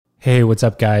Hey, what's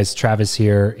up, guys? Travis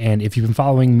here. And if you've been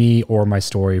following me or my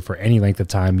story for any length of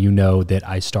time, you know that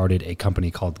I started a company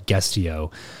called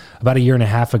Guestio about a year and a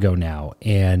half ago now.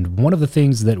 And one of the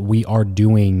things that we are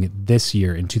doing this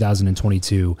year in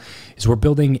 2022 is we're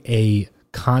building a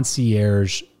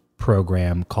concierge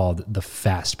program called the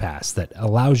Fast Pass that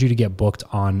allows you to get booked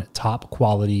on top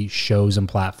quality shows and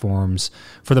platforms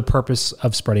for the purpose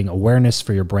of spreading awareness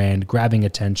for your brand, grabbing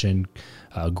attention,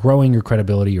 growing your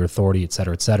credibility, your authority, et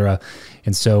cetera, et cetera.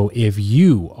 And so if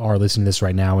you are listening to this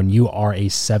right now and you are a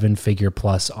 7-figure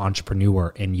plus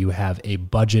entrepreneur and you have a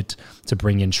budget to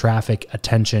bring in traffic,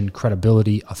 attention,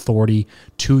 credibility, authority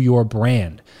to your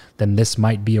brand, then this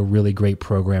might be a really great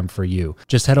program for you.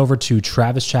 Just head over to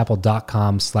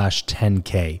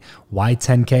travischappell.com/10K. Why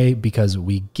 10K? Because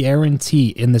we guarantee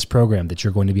in this program that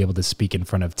you're going to be able to speak in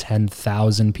front of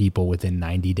 10,000 people within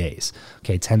 90 days.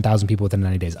 Okay, 10,000 people within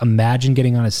 90 days. Imagine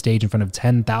getting on a stage in front of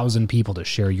 10,000 people to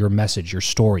share your message, your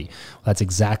story. Well, that's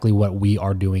exactly what we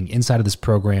are doing inside of this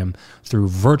program through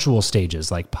virtual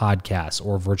stages like podcasts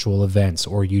or virtual events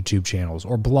or YouTube channels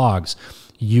or blogs.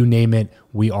 You name it,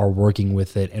 we are working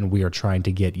with it, and we are trying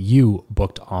to get you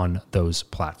booked on those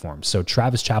platforms. So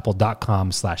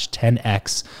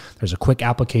travischappell.com/10X. There's a quick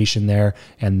application there,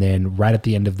 and then right at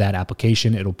the end of that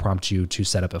application, it'll prompt you to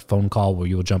set up a phone call where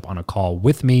you'll jump on a call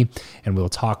with me, and we'll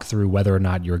talk through whether or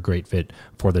not you're a great fit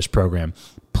for this program.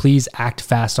 Please act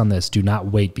fast on this. Do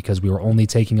not wait, because we are only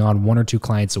taking on 1 or 2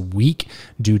 clients a week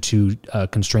due to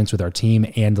constraints with our team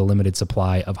and the limited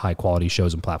supply of high quality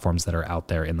shows and platforms that are out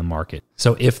there in the market.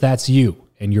 So if that's you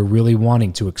and you're really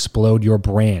wanting to explode your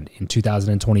brand in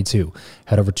 2022,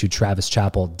 head over to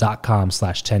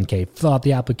travischappell.com/10K, fill out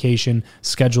the application,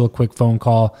 schedule a quick phone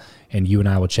call, and you and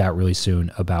I will chat really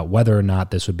soon about whether or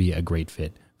not this would be a great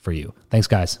fit for you. Thanks,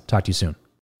 guys. Talk to you soon.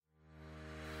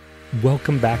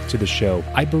 Welcome back to the show.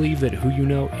 I believe that who you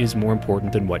know is more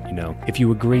important than what you know. If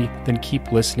you agree, then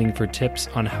keep listening for tips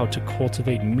on how to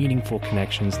cultivate meaningful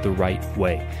connections the right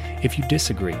way. If you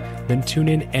disagree, then tune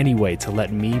in anyway to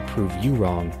let me prove you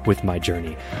wrong with my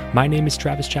journey. My name is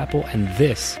Travis Chappell, and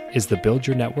this is the Build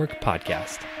Your Network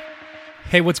podcast.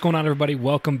 Hey, what's going on, everybody?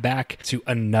 Welcome back to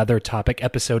another topic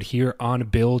episode here on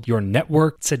Build Your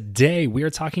Network. Today, we are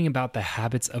talking about the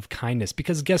habits of kindness,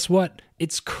 because guess what?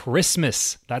 It's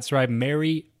Christmas. That's right.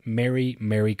 Merry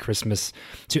Christmas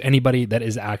to anybody that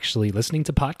is actually listening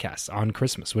to podcasts on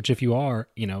Christmas, which if you are,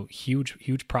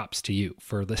 huge props to you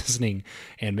for listening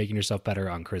and making yourself better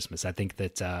on Christmas. I think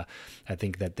that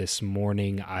this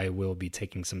morning I will be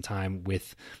taking some time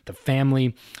with the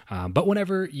family, but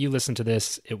whenever you listen to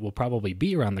this, it will probably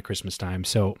be around the Christmas time.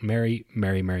 So Merry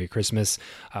Christmas.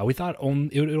 We thought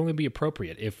it would only be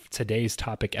appropriate if today's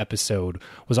topic episode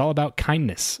was all about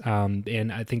kindness.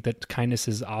 And I think that kindness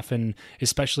is often,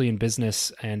 especially in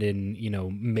business and in,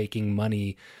 making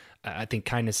money, I think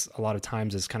kindness a lot of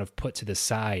times is kind of put to the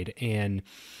side. And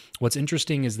what's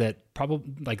interesting is that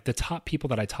probably like the top people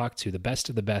that I talk to, the best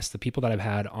of the best, the people that I've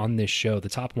had on this show, the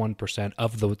top 1%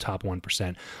 of the top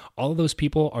 1%, all of those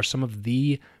people are some of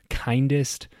the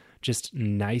kindest, just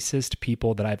nicest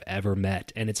people that I've ever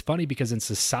met. And it's funny because in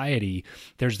society,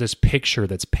 there's this picture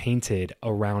that's painted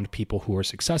around people who are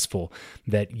successful,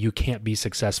 that you can't be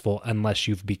successful unless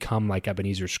you've become like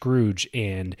Ebenezer Scrooge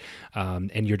and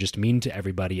you're just mean to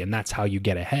everybody, and that's how you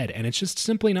get ahead. And it's just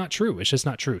simply not true. It's just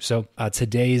not true. So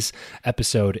today's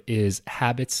episode is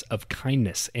habits of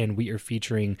kindness, and we are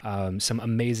featuring some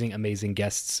amazing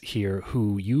guests here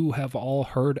who you have all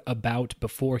heard about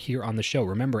before here on the show.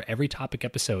 Remember, every topic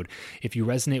episode, if you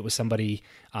resonate with somebody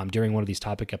during one of these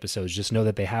topic episodes, just know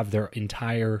that they have their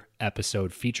entire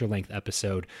episode, feature-length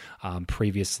episode,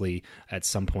 previously at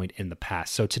some point in the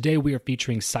past. So today we are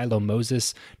featuring Siloh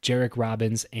Moses, Jairek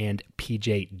Robbins, and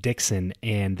PJ Dixon,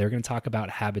 and they're going to talk about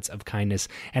habits of kindness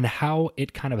and how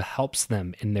it kind of helps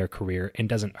them in their career and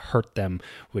doesn't hurt them,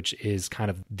 which is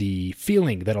kind of the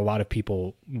feeling that a lot of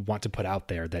people want to put out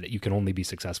there, that you can only be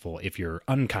successful if you're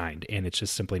unkind, and it's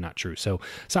just simply not true. So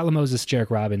Siloh Moses, Jairek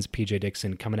Robbins, PJ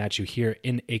Dixon coming at you here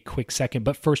in a quick second.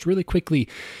 But first, really quickly,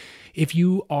 if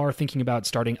you are thinking about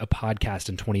starting a podcast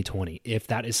in 2020, if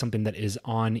that is something that is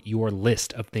on your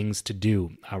list of things to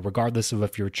do, regardless of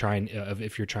if you're trying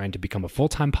to become a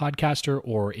full-time podcaster,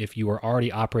 or if you are already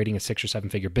operating a 6 or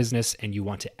 7-figure business and you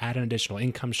want to add an additional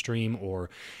income stream, or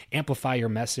amplify your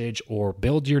message, or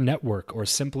build your network, or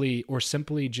simply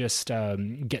just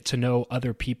get to know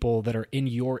other people that are in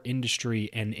your industry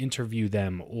and interview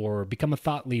them, or become a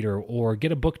thought leader, or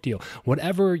get a book deal,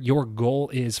 whatever your goal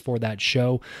is for that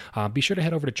show. be sure to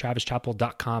head over to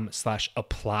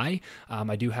travischapel.com/apply.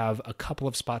 I do have a couple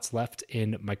of spots left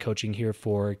in my coaching here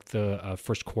for the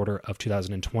first quarter of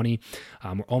 2020.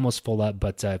 We're almost full up,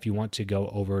 but if you want to go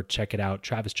over, check it out,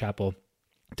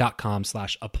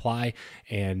 travischapel.com/apply,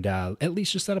 and at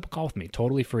least just set up a call with me.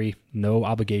 Totally free, no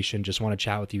obligation. Just want to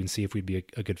chat with you and see if we'd be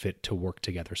a good fit to work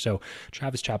together. So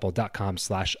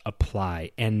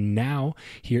travischapel.com/apply. And now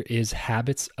here is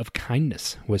Habits of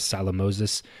Kindness with Siloh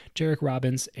Moses, Jairek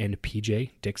Robbins, and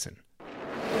PJ Dixon.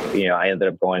 I ended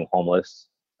up going homeless.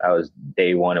 That was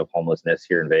day one of homelessness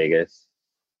here in Vegas.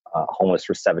 Homeless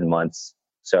for 7 months.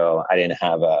 So I didn't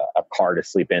have a car to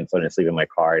sleep in. So I didn't sleep in my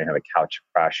car. I didn't have a couch to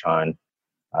crash on.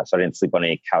 So I didn't sleep on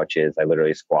any couches. I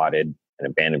literally squatted in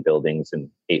abandoned buildings and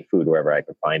ate food wherever I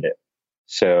could find it.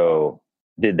 So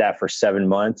did that for 7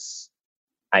 months.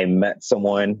 I met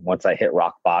someone once I hit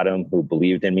rock bottom who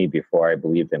believed in me before I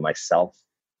believed in myself.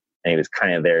 And he was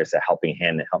kind of there as a helping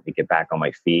hand to help me get back on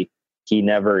my feet. He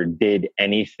never did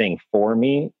anything for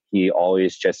me. He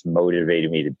always just motivated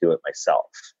me to do it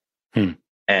myself.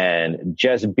 And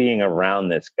just being around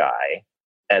this guy,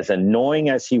 as annoying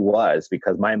as he was,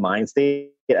 because my mind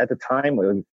state at the time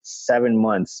was 7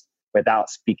 months without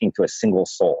speaking to a single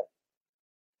soul,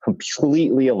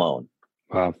 completely alone.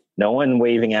 Wow. No one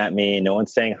waving at me. No one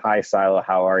saying, "Hi, Siloh,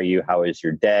 how are you? How is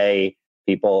your day?"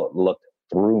 People looked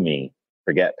through me,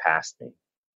 forget past me.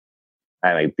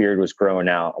 My beard was growing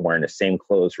out. I'm wearing the same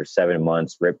clothes for 7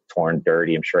 months, ripped, torn,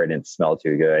 dirty. I'm sure I didn't smell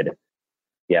too good.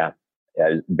 Yeah, I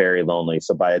was very lonely.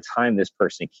 So by the time this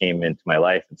person came into my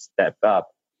life and stepped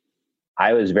up,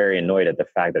 I was very annoyed at the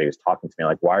fact that he was talking to me.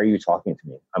 Like, why are you talking to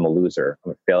me? I'm a loser.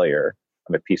 I'm a failure.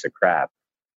 I'm a piece of crap.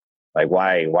 Like,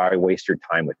 why waste your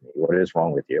time with me? What is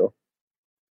wrong with you?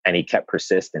 And he kept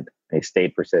persistent. And he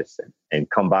stayed persistent. And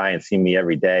come by and see me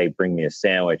every day, bring me a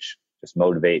sandwich, just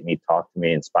motivate me, talk to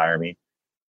me, inspire me.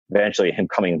 Eventually, him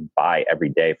coming by every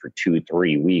day for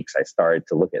 2-3 weeks, I started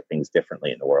to look at things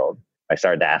differently in the world. I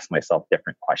started to ask myself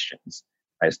different questions.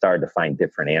 I started to find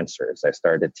different answers. I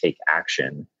started to take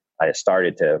action. I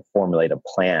started to formulate a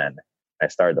plan. I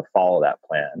started to follow that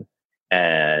plan.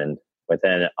 And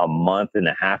within a month and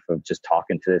a half of just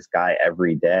talking to this guy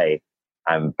every day,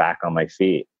 I'm back on my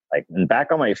feet. And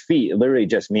back on my feet, it literally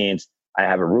just means I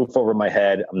have a roof over my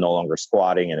head. I'm no longer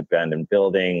squatting in abandoned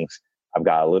buildings. I've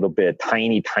got a little bit,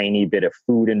 tiny bit of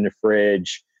food in the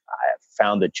fridge. I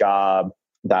found a job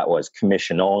that was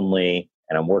commission only,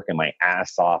 and I'm working my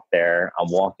ass off there.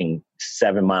 I'm walking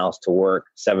 7 miles to work,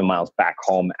 7 miles back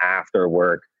home after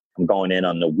work. I'm going in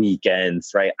on the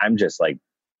weekends, right? I'm just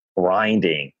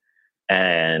grinding,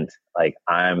 and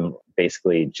I'm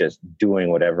basically just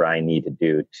doing whatever I need to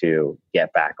do to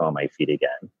get back on my feet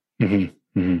again.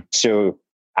 Mm-hmm. Mm-hmm. So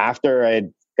after I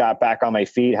got back on my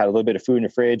feet, had a little bit of food in the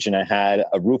fridge, and I had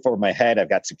a roof over my head. I've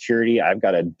got security. I've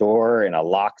got a door and a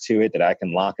lock to it that I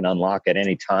can lock and unlock at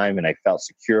any time. And I felt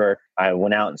secure. I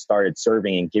went out and started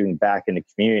serving and giving back in the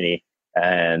community.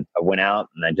 And I went out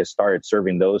and I just started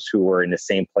serving those who were in the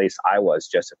same place I was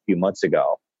just a few months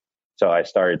ago. So I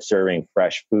started serving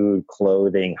fresh food,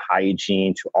 clothing,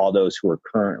 hygiene to all those who are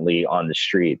currently on the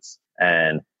streets,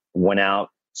 and went out,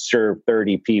 served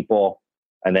 30 people.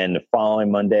 And then the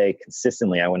following Monday,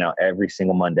 consistently, I went out every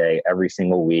single Monday, every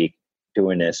single week,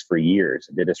 doing this for years.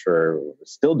 I did this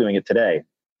still doing it today.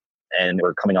 And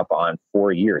we're coming up on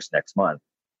 4 years next month.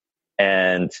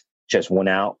 And just went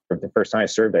out. The first time I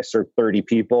served 30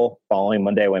 people. Following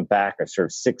Monday, I went back. I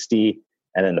served 60.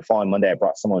 And then the following Monday, I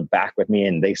brought someone back with me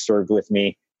and they served with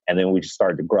me. And then we just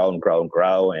started to grow and grow and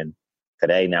grow. And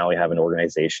today, now we have an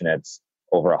organization that's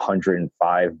over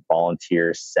 105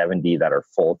 volunteers, 70 that are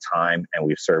full-time, and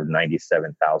we've served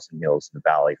 97,000 meals in the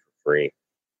Valley for free.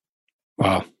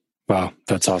 Wow.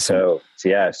 That's awesome.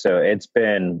 So it's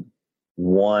been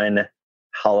one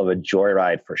hell of a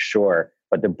joyride for sure.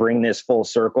 But to bring this full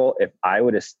circle, if I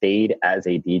would have stayed as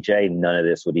a DJ, none of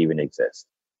this would even exist.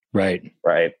 Right.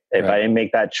 If I didn't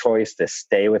make that choice to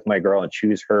stay with my girl and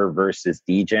choose her versus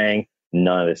DJing,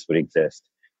 none of this would exist.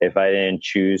 If I didn't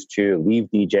choose to leave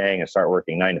DJing and start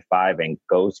working 9 to 5 and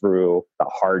go through the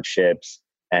hardships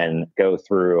and go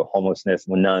through homelessness,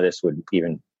 none of this would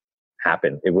even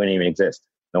happen. It wouldn't even exist.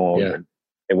 No one would,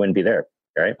 it wouldn't be there.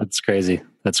 Right? That's crazy,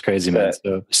 man.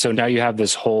 So now you have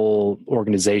this whole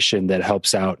organization that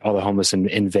helps out all the homeless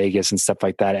in Vegas and stuff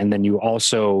like that. And then you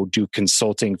also do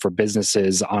consulting for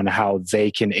businesses on how they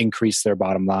can increase their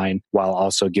bottom line while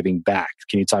also giving back.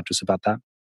 Can you talk to us about that?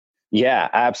 Yeah,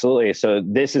 absolutely. So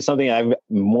this is something I've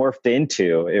morphed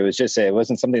into. It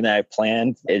wasn't something that I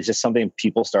planned. It's just something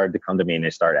people started to come to me and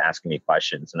they started asking me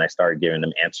questions, and I started giving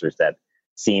them answers that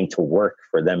seemed to work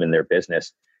for them in their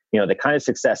business. the kind of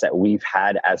success that we've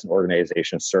had as an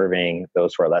organization serving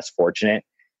those who are less fortunate.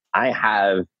 I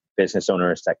have business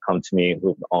owners that come to me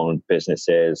who've owned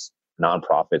businesses,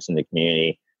 nonprofits in the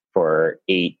community for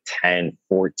 8, 10,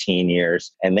 14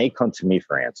 years, and they come to me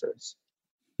for answers.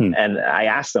 And I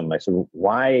asked them, I said,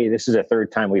 why? This is the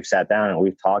third time we've sat down and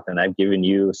we've talked and I've given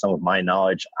you some of my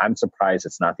knowledge. I'm surprised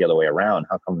it's not the other way around.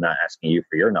 How come I'm not asking you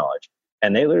for your knowledge?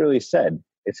 And they literally said,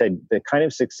 the kind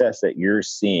of success that you're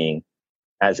seeing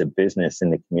as a business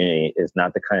in the community is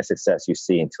not the kind of success you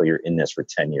see until you're in this for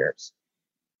 10 years.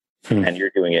 And you're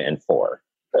doing it in 4.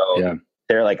 So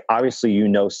they're like, obviously, you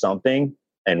know something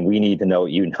and we need to know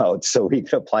what you know so we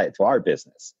can apply it to our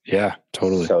business. Yeah,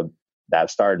 totally. So that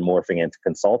started morphing into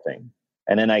consulting.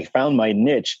 And then I found my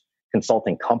niche,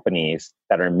 consulting companies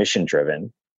that are mission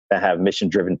driven, that have mission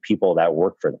driven people that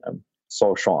work for them,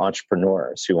 social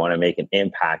entrepreneurs who want to make an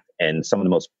impact in some of the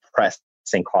most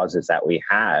pressing causes that we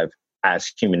have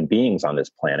as human beings on this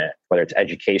planet, whether it's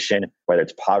education, whether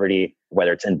it's poverty,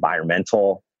 whether it's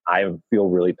environmental. I feel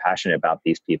really passionate about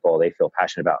these people. They feel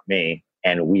passionate about me.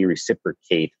 And we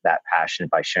reciprocate that passion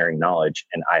by sharing knowledge,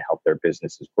 and I help their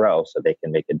businesses grow so they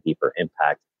can make a deeper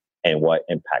impact and what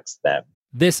impacts them.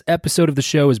 This episode of the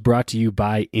show is brought to you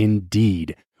by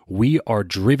Indeed. We are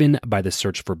driven by the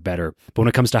search for better. But when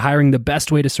it comes to hiring, the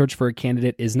best way to search for a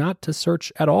candidate is not to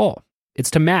search at all. It's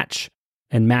to match,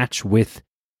 and match with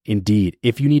Indeed.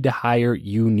 If you need to hire,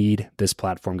 you need this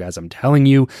platform, guys. I'm telling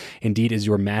you, Indeed is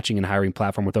your matching and hiring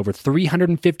platform with over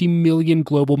 350 million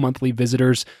global monthly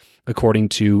visitors, according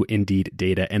to Indeed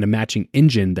data, and a matching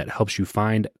engine that helps you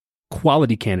find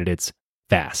quality candidates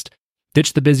fast.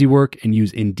 Ditch the busy work and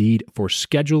use Indeed for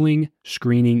scheduling,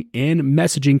 screening, and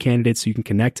messaging candidates so you can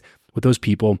connect with those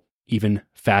people even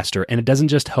faster. And it doesn't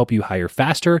just help you hire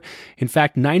faster. In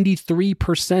fact,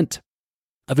 93%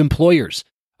 of employers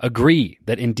agree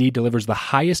that Indeed delivers the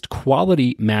highest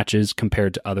quality matches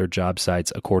compared to other job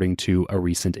sites, according to a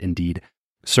recent Indeed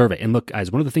survey. And look,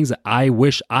 guys, one of the things that I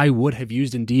wish I would have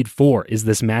used Indeed for is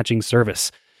this matching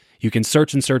service. You can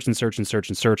search and search and search and search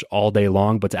and search all day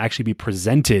long, but to actually be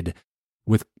presented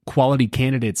with quality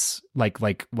candidates, like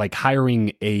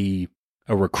hiring a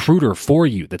recruiter for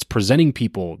you that's presenting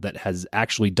people that has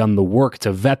actually done the work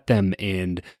to vet them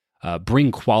and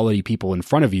bring quality people in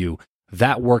front of you.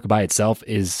 That work by itself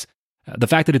is the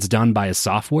fact that it's done by a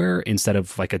software instead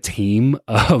of like a team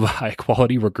of high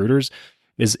quality recruiters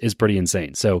is pretty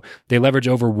insane. So they leverage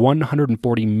over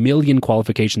 140 million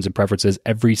qualifications and preferences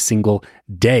every single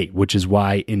day, which is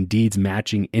why Indeed's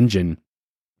matching engine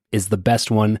is the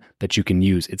best one that you can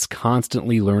use. It's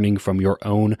constantly learning from your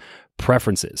own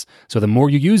preferences. So the more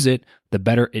you use it, the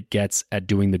better it gets at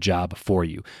doing the job for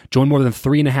you. Join more than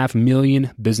 3.5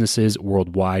 million businesses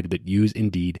worldwide that use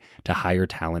Indeed to hire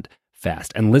talent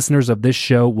fast. And listeners of this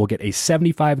show will get a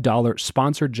 $75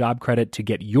 sponsored job credit to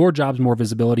get your jobs more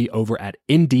visibility over at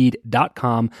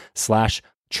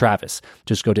Indeed.com/Travis.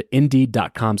 Just go to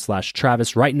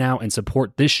Indeed.com/Travis right now and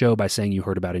support this show by saying you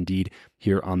heard about Indeed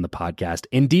here on the podcast.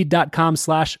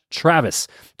 Indeed.com/Travis.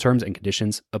 Terms and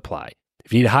conditions apply.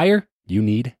 If you need to hire, you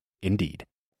need Indeed.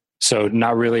 So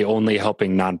not really only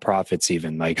helping nonprofits,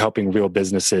 even like helping real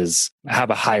businesses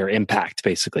have a higher impact,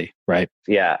 basically, right?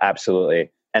 Yeah, absolutely.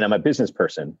 And I'm a business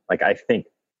person. Like I think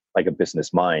like a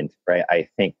business mind, right? I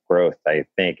think growth, I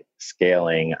think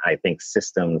scaling, I think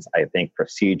systems, I think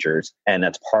procedures. And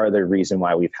that's part of the reason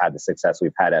why we've had the success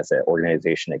we've had as an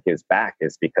organization that gives back,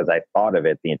 is because I thought of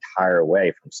it the entire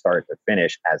way from start to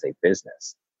finish as a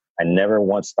business. I never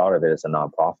once thought of it as a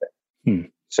nonprofit.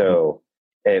 So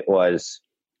it was,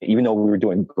 even though we were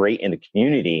doing great in the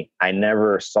community, I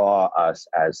never saw us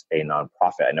as a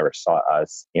nonprofit. I never saw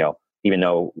us, even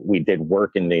though we did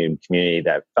work in the community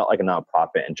that felt like a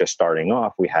nonprofit, and just starting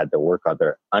off, we had to work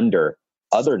under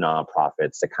other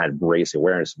nonprofits to kind of raise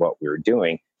awareness of what we were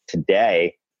doing.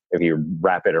 Today, if you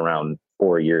wrap it around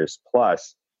 4 years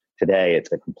plus, today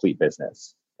it's a complete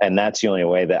business. And that's the only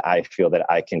way that I feel that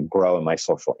I can grow in my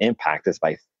social impact, is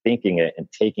by thinking it and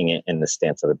taking it in the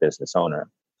stance of a business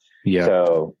owner. Yeah.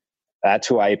 So that's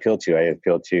who I appeal to. I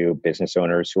appeal to business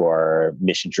owners who are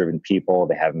mission-driven people.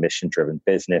 They have mission-driven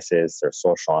businesses. They're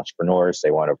social entrepreneurs. They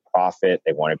want to profit.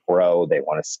 They want to grow. They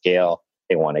want to scale.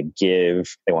 They want to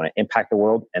give. They want to impact the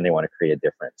world, and they want to create a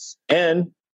difference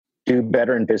and do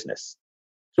better in business.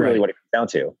 That's really what it comes down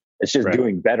to. It's just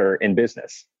doing better in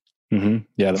business. Mm-hmm.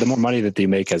 Yeah, the more money that you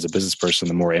make as a business person,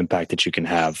 the more impact that you can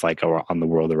have like on the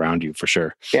world around you, for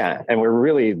sure. Yeah, and we're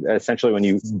really, essentially, when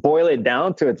you boil it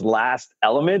down to its last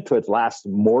element, to its last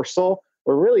morsel,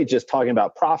 we're really just talking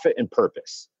about profit and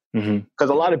purpose. Because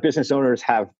a lot of business owners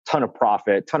have a ton of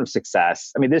profit, ton of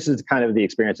success. I mean, this is kind of the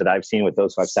experience that I've seen with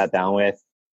those who I've sat down with.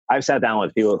 I've sat down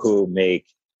with people who make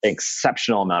an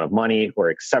exceptional amount of money, who are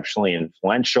exceptionally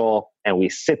influential, and we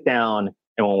sit down,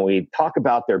 and when we talk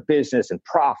about their business and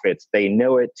profits, they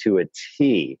know it to a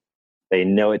T. They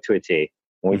know it to a T.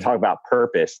 When we talk about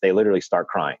purpose, they literally start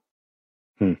crying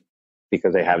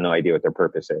because they have no idea what their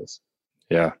purpose is.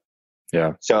 Yeah.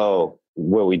 Yeah. So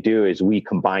what we do is we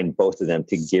combine both of them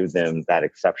to give them that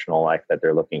exceptional life that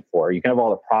they're looking for. You can have all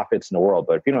the profits in the world,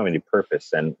 but if you don't have any purpose,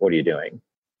 then what are you doing?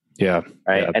 Yeah.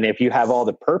 Right. Yeah. And if you have all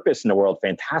the purpose in the world,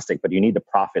 fantastic, but you need the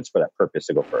profits for that purpose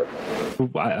to go further.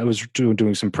 I was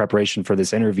doing some preparation for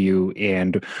this interview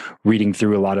and reading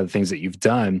through a lot of the things that you've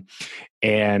done.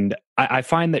 And I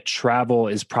find that travel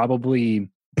is probably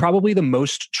the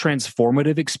most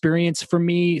transformative experience for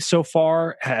me so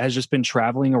far has just been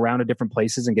traveling around to different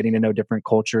places and getting to know different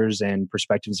cultures and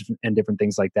perspectives and different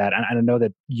things like that. And I know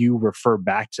that you refer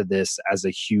back to this as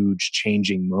a huge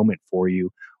changing moment for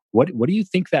you. What do you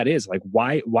think that is? Like,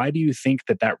 why do you think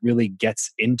that really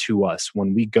gets into us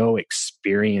when we go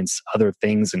experience other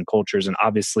things and cultures? And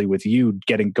obviously with you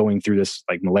going through this,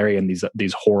 like malaria and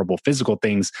these horrible physical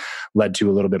things led to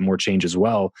a little bit more change as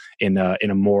well in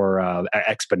a more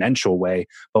exponential way.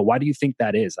 But why do you think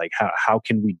that is? Like, how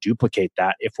can we duplicate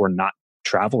that if we're not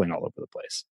traveling all over the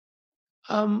place?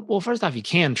 Well, first off, you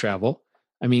can travel.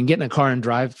 I mean, get in a car and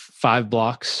drive 5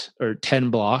 blocks or 10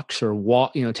 blocks or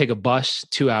walk, take a bus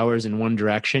 2 hours in one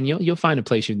direction. You'll find a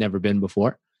place you've never been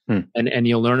before. And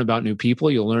you'll learn about new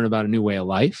people. You'll learn about a new way of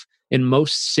life. In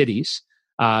most cities,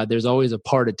 there's always a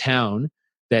part of town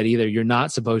that either you're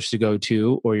not supposed to go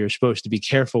to or you're supposed to be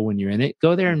careful when you're in it.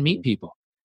 Go there and meet people.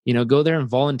 Go there and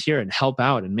volunteer and help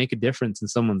out and make a difference in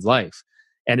someone's life.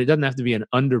 And it doesn't have to be an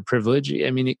underprivilege.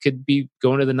 I mean, it could be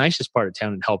going to the nicest part of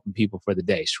town and helping people for the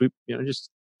day.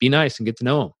 Just be nice and get to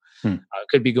know them. It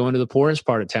could be going to the poorest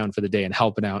part of town for the day and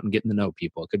helping out and getting to know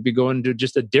people. It could be going to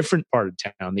just a different part of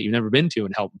town that you've never been to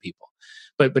and helping people.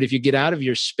 But if you get out of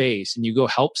your space and you go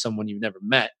help someone you've never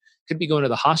met, it could be going to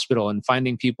the hospital and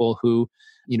finding people who,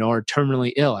 are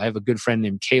terminally ill. I have a good friend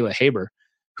named Kayla Haber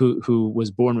who was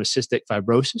born with cystic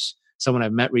fibrosis. Someone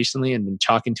I've met recently and been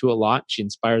talking to a lot. She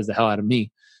inspires the hell out of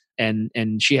me.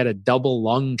 And she had a double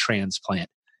lung transplant.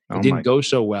 It didn't go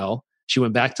so well. She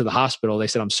went back to the hospital. They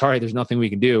said, I'm sorry, there's nothing we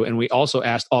can do. And we also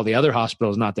asked all the other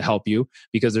hospitals not to help you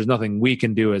because there's nothing we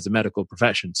can do as a medical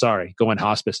profession. Sorry, go in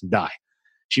hospice and die.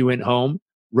 She went home,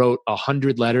 wrote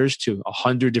 100 letters to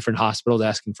 100 different hospitals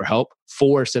asking for help.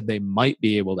 4 said they might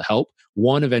be able to help.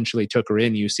 1 eventually took her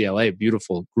in, UCLA, a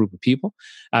beautiful group of people.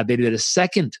 They did a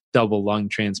second double lung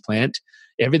transplant.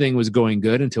 Everything was going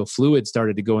good until fluid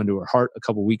started to go into her heart a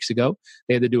couple weeks ago.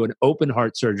 They had to do an open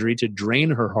heart surgery to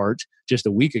drain her heart just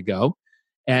a week ago.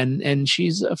 And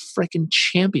she's a freaking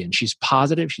champion. She's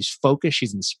positive. She's focused.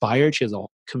 She's inspired. She has a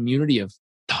community of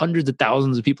hundreds of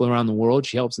thousands of people around the world.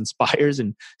 She helps inspires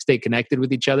and stay connected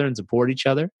with each other and support each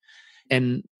other.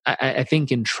 And I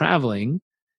think in traveling,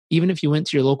 even if you went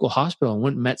to your local hospital and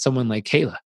went and met someone like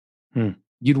Kayla,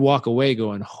 you'd walk away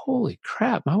going, holy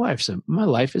crap, my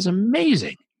life is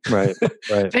amazing. Right.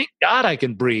 Thank God I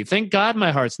can breathe. Thank God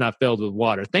my heart's not filled with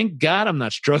water. Thank God I'm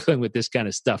not struggling with this kind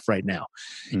of stuff right now.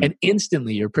 And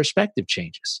instantly your perspective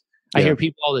changes. I hear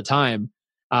people all the time,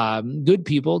 good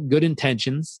people, good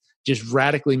intentions, just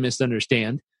radically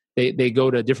misunderstand. They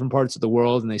go to different parts of the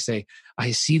world and they say,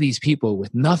 I see these people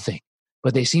with nothing,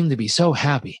 but they seem to be so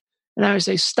happy. And I would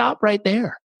say, stop right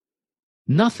there.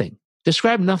 Nothing.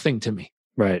 Describe nothing to me.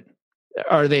 Right.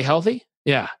 Are they healthy?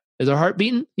 Yeah. Is their heart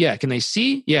beating? Yeah. Can they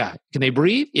see? Yeah. Can they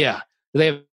breathe? Yeah. Do they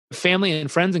have family and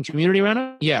friends and community around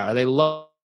them? Yeah. Are they loved?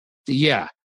 Yeah.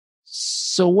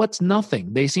 So what's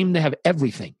nothing? They seem to have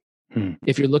everything.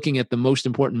 If you're looking at the most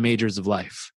important majors of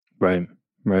life. Right.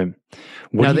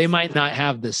 Now, they might not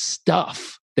have the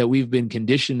stuff that we've been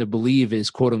conditioned to believe is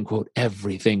quote unquote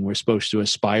everything we're supposed to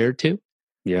aspire to.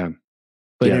 Yeah.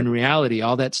 But in reality,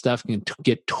 all that stuff can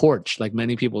get torched, like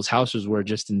many people's houses were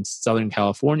just in Southern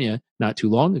California not too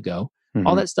long ago.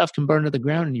 All that stuff can burn to the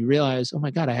ground and you realize, oh my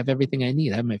God, I have everything I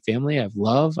need. I have my family, I have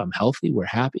love, I'm healthy, we're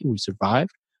happy, we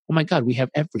survived. Oh my God, we have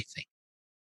everything.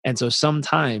 And so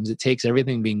sometimes it takes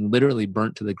everything being literally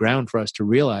burnt to the ground for us to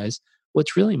realize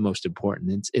what's really most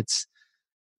important. It's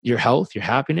your health, your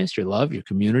happiness, your love, your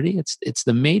community. It's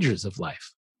the majors of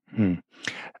life.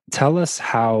 Tell us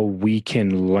how we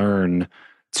can learn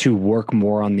to work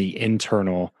more on the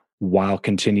internal while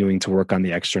continuing to work on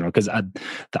the external. Because I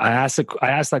asked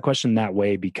that question that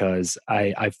way because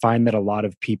I find that a lot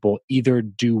of people either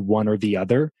do one or the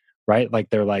other, right? Like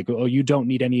they're like, oh, you don't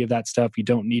need any of that stuff. You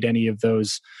don't need any of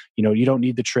those, you don't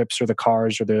need the trips or the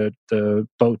cars or the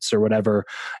boats or whatever.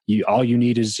 All you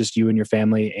need is just you and your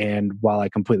family. And while I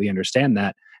completely understand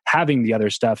that, having the other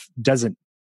stuff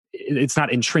it's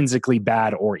not intrinsically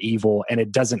bad or evil, and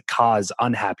it doesn't cause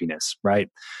unhappiness, right?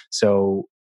 So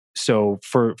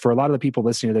for a lot of the people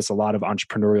listening to this, a lot of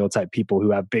entrepreneurial type people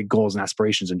who have big goals and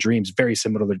aspirations and dreams, very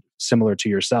similar to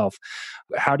yourself,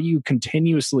 how do you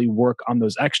continuously work on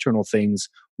those external things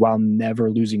while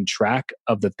never losing track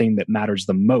of the thing that matters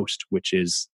the most, which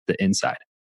is the inside?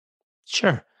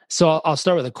 Sure. So I'll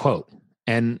start with a quote,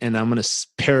 and I'm going to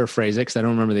paraphrase it because I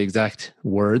don't remember the exact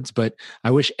words, but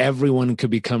I wish everyone could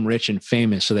become rich and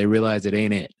famous so they realize it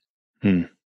ain't it.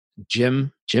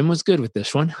 Jim was good with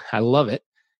this one. I love it.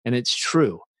 And it's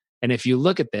true. And if you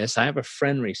look at this, I have a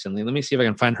friend recently. Let me see if I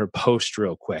can find her post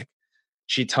real quick.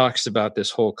 She talks about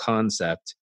this whole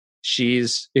concept.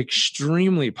 She's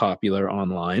extremely popular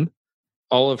online.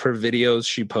 All of her videos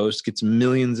she posts gets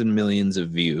millions and millions of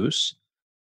views.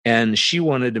 And she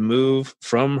wanted to move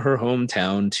from her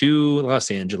hometown to Los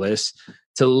Angeles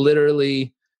to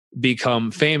literally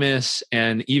become famous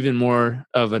and even more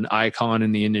of an icon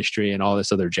in the industry and all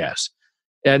this other jazz.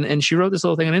 And she wrote this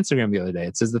little thing on Instagram the other day.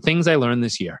 It says, the things I learned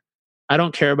this year. I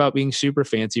don't care about being super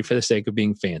fancy for the sake of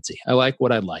being fancy. I like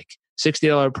what I like.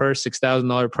 $60 purse,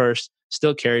 $6,000 purse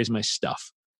still carries my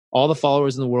stuff. All the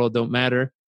followers in the world don't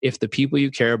matter if the people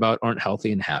you care about aren't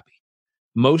healthy and happy.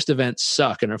 Most events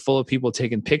suck and are full of people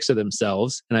taking pics of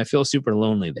themselves, and I feel super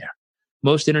lonely there.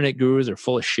 Most internet gurus are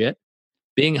full of shit.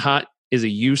 Being hot is a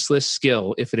useless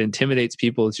skill if it intimidates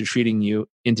people into treating you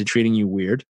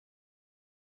weird.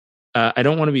 I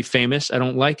don't want to be famous. I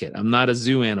don't like it. I'm not a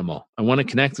zoo animal. I want to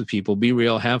connect with people, be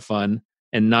real, have fun,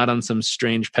 and not on some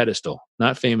strange pedestal.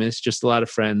 Not famous, just a lot of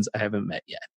friends I haven't met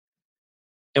yet.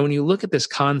 And when you look at this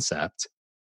concept,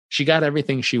 she got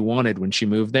everything she wanted when she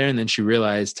moved there, and then she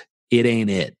realized it ain't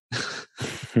it.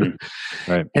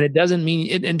 Right. And it doesn't mean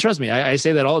it. And trust me, I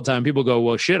say that all the time. People go,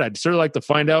 well, shit, I'd sort of like to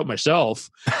find out myself.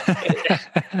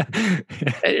 And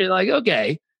you're like,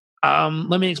 okay,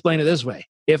 let me explain it this way.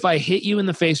 If I hit you in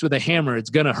the face with a hammer,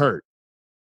 it's going to hurt.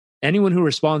 Anyone who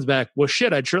responds back, well,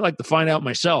 shit, I'd sure like to find out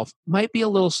myself, might be a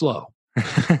little slow.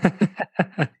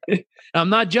 I'm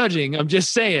not judging. I'm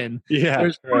just saying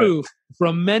there's proof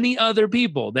from many other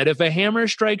people that if a hammer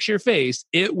strikes your face,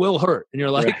 it will hurt. And you're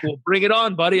like, well, bring it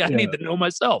on, buddy. I need to know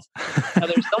myself. Now,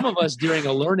 there's some of us during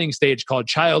a learning stage called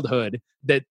childhood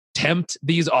that tempt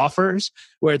these offers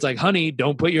where it's like, honey,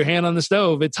 don't put your hand on the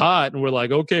stove. It's hot. And we're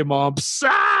like, okay, mom, it's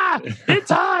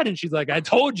hot. And she's like, I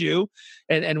told you.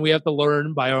 And we have to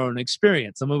learn by our own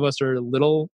experience. Some of us are a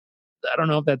little, I don't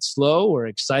know if that's slow or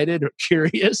excited or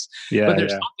curious, but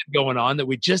there's something going on that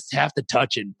we just have to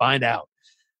touch and find out.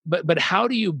 But how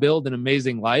do you build an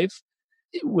amazing life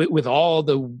with all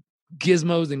the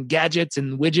gizmos and gadgets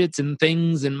and widgets and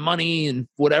things and money and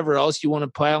whatever else you want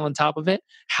to pile on top of it?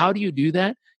 How do you do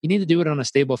that? You need to do it on a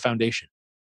stable foundation.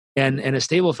 And a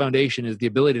stable foundation is the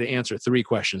ability to answer three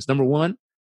questions. Number one,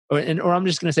 or I'm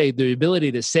just going to say the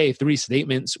ability to say three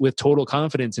statements with total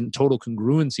confidence and total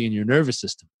congruency in your nervous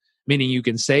system. Meaning you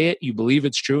can say it, you believe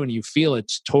it's true, and you feel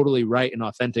it's totally right and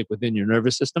authentic within your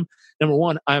nervous system. Number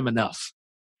one, I'm enough.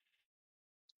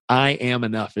 I am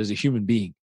enough as a human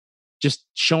being. Just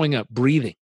showing up,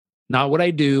 breathing. Not what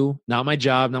I do, not my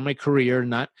job, not my career,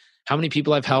 not how many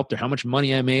people I've helped or how much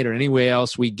money I made or any way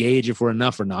else we gauge if we're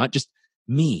enough or not. Just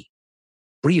me,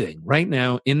 breathing right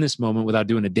now in this moment without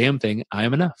doing a damn thing. I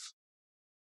am enough.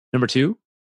 Number two,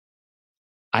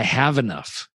 I have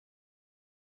enough.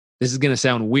 This is going to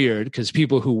sound weird because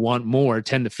people who want more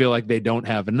tend to feel like they don't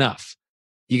have enough.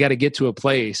 You got to get to a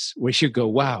place where you go,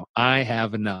 wow, I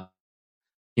have enough.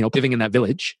 Living in that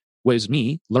village was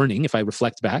me learning, if I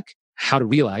reflect back, how to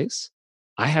realize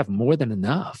I have more than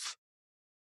enough.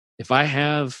 If I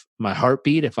have my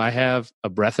heartbeat, if I have a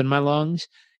breath in my lungs,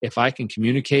 if I can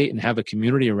communicate and have a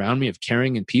community around me of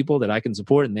caring and people that I can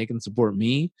support and they can support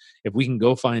me, if we can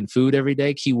go find food every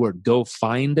day, keyword, go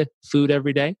find food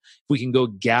every day. If we can go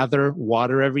gather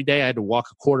water every day, I had to walk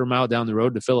a quarter mile down the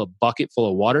road to fill a bucket full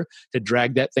of water, to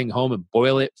drag that thing home and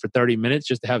boil it for 30 minutes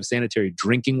just to have sanitary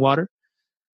drinking water.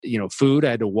 Food,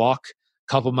 I had to walk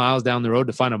a couple miles down the road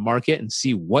to find a market and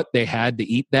see what they had to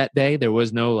eat that day. There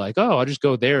was no like, oh, I'll just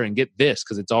go there and get this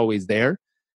because it's always there.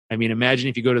 I mean, imagine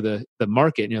if you go to the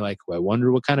market and you're like, well, I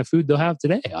wonder what kind of food they'll have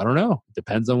today. I don't know. It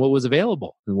depends on what was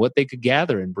available and what they could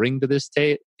gather and bring to this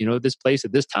this place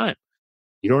at this time.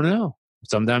 You don't know.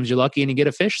 Sometimes you're lucky and you get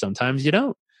a fish. Sometimes you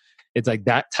don't. It's like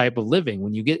that type of living.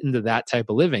 When you get into that type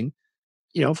of living,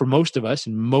 for most of us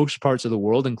in most parts of the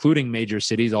world, including major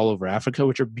cities all over Africa,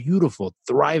 which are beautiful,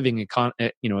 thriving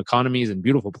economies and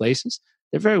beautiful places,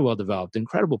 they're very well developed,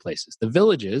 incredible places. The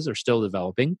villages are still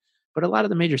developing, but a lot of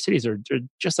the major cities are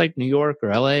just like New York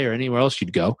or LA or anywhere else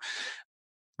you'd go.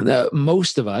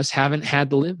 most of us haven't had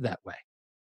to live that way.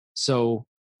 So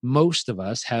most of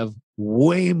us have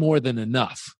way more than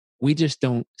enough. We just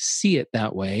don't see it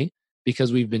that way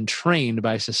because we've been trained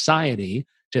by society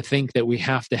to think that we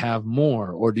have to have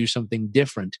more or do something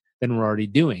different than we're already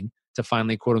doing to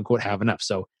finally, quote unquote, have enough.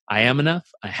 So I am enough.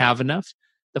 I have enough.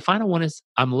 The final one is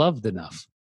I'm loved enough.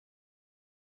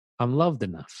 I'm loved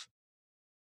enough.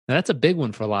 Now, that's a big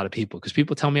one for a lot of people because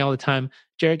people tell me all the time,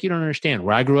 Jairek, you don't understand.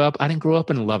 Where I grew up, I didn't grow up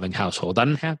in a loving household. I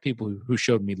didn't have people who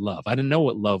showed me love. I didn't know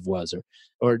what love was.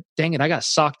 Or dang it, I got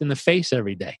socked in the face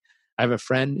every day. I have a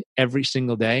friend every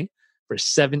single day for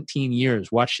 17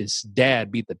 years watched his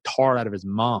dad beat the tar out of his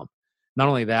mom. Not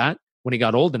only that, when he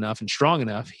got old enough and strong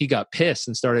enough, he got pissed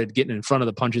and started getting in front of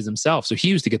the punches himself. So he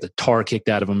used to get the tar kicked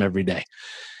out of him every day.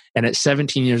 And at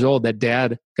 17 years old, that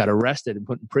dad got arrested and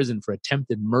put in prison for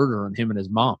attempted murder on him and his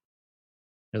mom.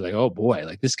 They're like, oh boy,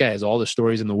 like this guy has all the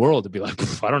stories in the world to be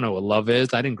like, I don't know what love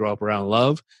is. I didn't grow up around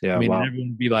love. Yeah, I mean, wow. everyone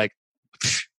would be like,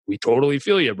 we totally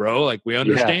feel you, bro. Like we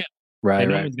understand. Yeah. Right, and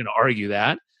no right. one's going to argue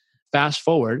that. Fast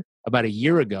forward about a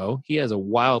year ago, he has a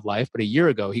wild life, but a year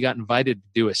ago, he got invited to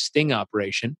do a sting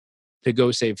operation to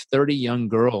go save 30 young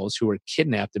girls who were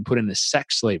kidnapped and put into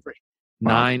sex slavery.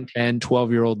 Wow. 9, 10,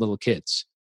 12-year-old little kids.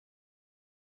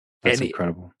 That's And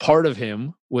incredible. part of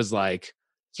him was like,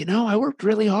 I worked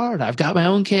really hard. I've got my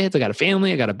own kids. I got a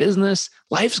family. I got a business.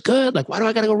 Life's good. Like, why do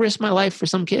I got to go risk my life for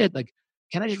some kid? Like,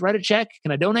 can I just write a check?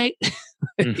 Can I donate?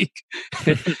 And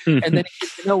then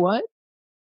you know what?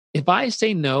 If I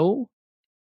say no,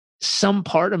 some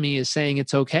part of me is saying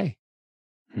it's okay.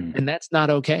 And that's not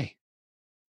okay.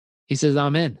 He says,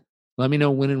 I'm in. Let me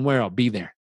know when and where I'll be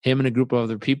there. Him and a group of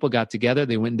other people got together.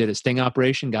 They went and did a sting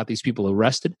operation, got these people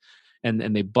arrested.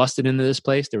 And they busted into this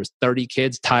place. There was 30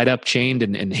 kids tied up, chained,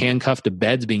 and handcuffed to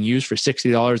beds being used for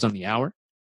 $60 on the hour.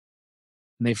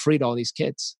 And they freed all these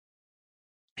kids.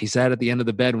 He sat at the end of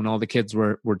the bed when all the kids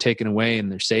were taken away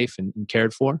and they're safe and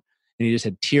cared for. And he just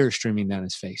had tears streaming down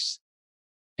his face.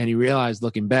 And he realized,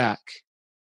 looking back,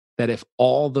 that if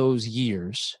all those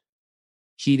years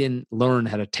he didn't learn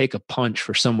how to take a punch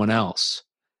for someone else,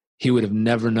 he would have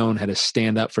never known how to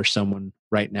stand up for someone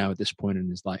right now at this point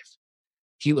in his life.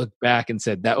 He looked back and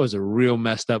said, that was a real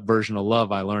messed up version of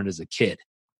love I learned as a kid.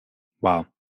 Wow.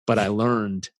 But I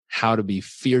learned how to be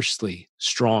fiercely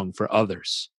strong for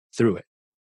others through it.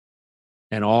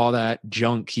 And all that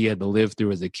junk he had to live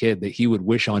through as a kid that he would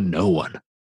wish on no one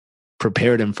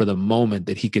prepared him for the moment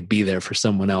that he could be there for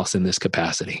someone else in this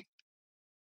capacity.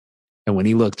 And when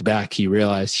he looked back, he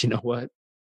realized, you know what?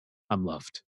 I'm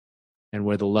loved. And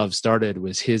where the love started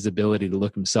was his ability to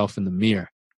look himself in the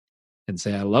mirror and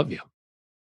say, I love you.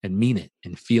 And mean it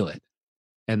and feel it.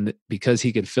 And because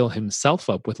he could fill himself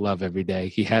up with love every day,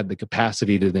 he had the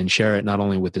capacity to then share it not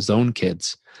only with his own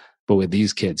kids, but with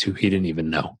these kids who he didn't even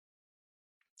know.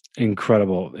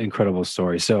 Incredible, incredible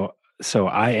story. So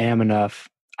I am enough,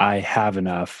 I have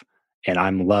enough, and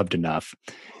I'm loved enough.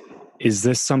 Is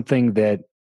this something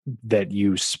that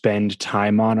you spend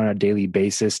time on a daily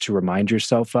basis to remind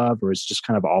yourself of, or is it just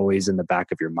kind of always in the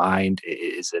back of your mind?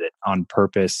 Is it on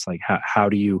purpose? Like how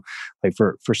do you, like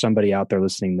for somebody out there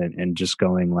listening and just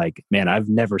going like, man, I've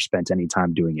never spent any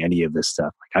time doing any of this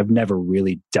stuff. Like I've never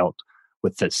really dealt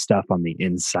with this stuff on the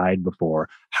inside before.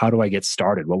 How do I get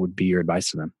started? What would be your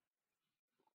advice to them?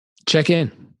 Check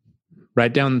in,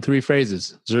 write down the 3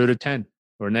 phrases, 0 to 10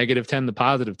 or -10 to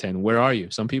 +10. Where are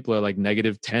you? Some people are like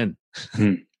 -10.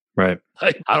 Right.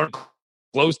 Like, I don't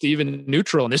close to even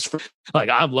neutral in this. Like,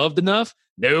 I'm loved enough.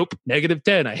 Nope.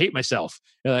 -10. I hate myself.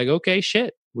 You're like, okay,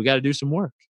 shit. We got to do some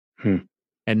work.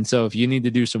 And so if you need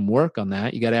to do some work on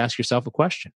that, you got to ask yourself a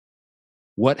question.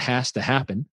 What has to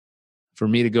happen for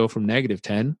me to go from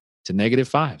 -10 to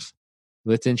 -5?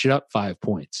 Let's inch it up 5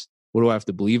 points. What do I have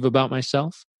to believe about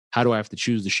myself? How do I have to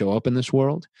choose to show up in this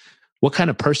world? What kind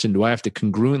of person do I have to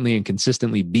congruently and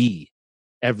consistently be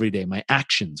every day? My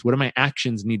actions. What do my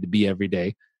actions need to be every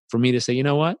day for me to say, you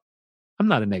know what? I'm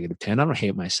not a -10. I don't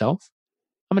hate myself.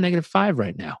 I'm a -5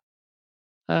 right now.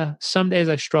 Some days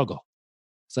I struggle.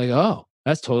 It's like, oh,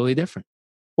 that's totally different.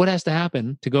 What has to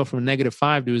happen to go from a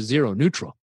 -5 to a 0,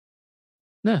 neutral?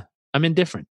 No, I'm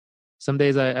indifferent. Some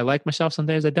days I like myself, some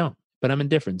days I don't, but I'm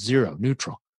indifferent, 0,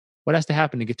 neutral. What has to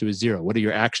happen to get to a 0? What do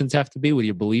your actions have to be? What do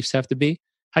your beliefs have to be?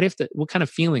 How do you have to, what kind of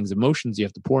feelings, emotions do you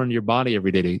have to pour into your body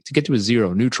every day to get to a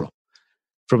 0, neutral?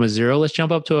 From a 0, let's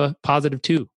jump up to a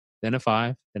 +2, then a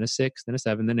 5, then a 6, then a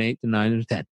 7, then 8, then 9, and a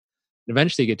 10. And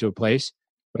eventually you get to a place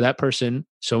where that person,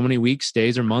 so many weeks,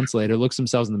 days, or months later, looks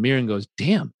themselves in the mirror and goes,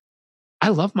 damn, I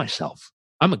love myself.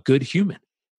 I'm a good human.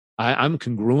 I'm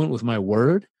congruent with my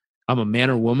word. I'm a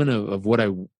man or woman of what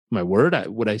my word.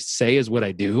 What I say is what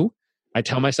I do. I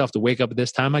tell myself to wake up at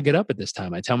this time, I get up at this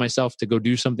time. I tell myself to go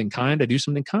do something kind, I do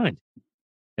something kind.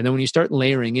 And then when you start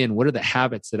layering in, what are the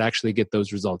habits that actually get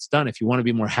those results done? If you want to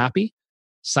be more happy,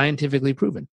 scientifically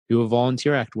proven, do a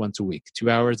volunteer act once a week, 2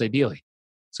 hours ideally.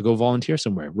 So go volunteer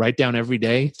somewhere. Write down every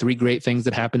day 3 great things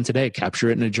that happened today. Capture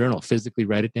it in a journal. Physically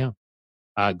write it down.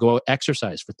 Go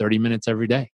exercise for 30 minutes every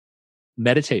day.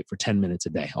 Meditate for 10 minutes a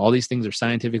day. All these things are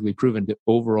scientifically proven to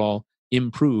overall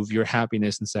improve your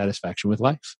happiness and satisfaction with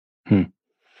life.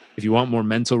 If you want more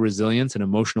mental resilience and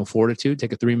emotional fortitude,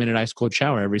 take a 3-minute ice cold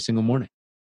shower every single morning.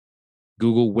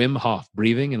 Google Wim Hof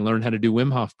breathing and learn how to do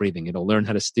Wim Hof breathing. It'll learn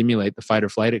how to stimulate the fight or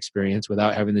flight experience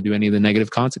without having to do any of the negative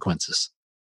consequences.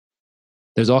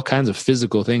 There's all kinds of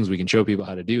physical things we can show people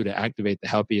how to do to activate the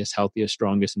healthiest,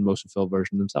 strongest, and most fulfilled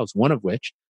version of themselves. One of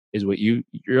which is what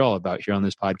you're all about here on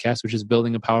this podcast, which is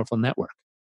building a powerful network.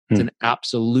 It's an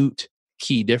absolute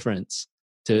key difference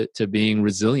to being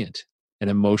resilient and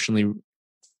emotionally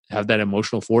have that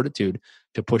emotional fortitude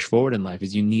to push forward in life.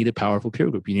 Is you need a powerful peer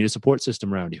group. You need a support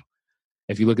system around you.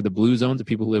 If you look at the blue zones of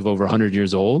people who live over 100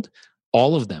 years old,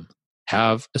 all of them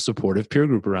have a supportive peer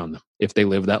group around them. If they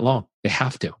live that long, they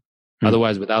have to.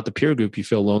 Otherwise, without the peer group, you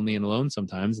feel lonely and alone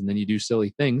sometimes, and then you do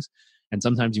silly things. And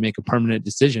sometimes you make a permanent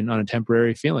decision on a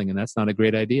temporary feeling, and that's not a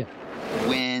great idea.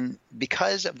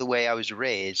 Because of the way I was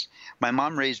raised, my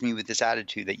mom raised me with this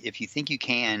attitude that if you think you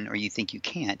can or you think you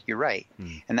can't, you're right.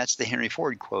 And that's the Henry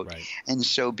Ford quote. Right. And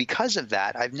so because of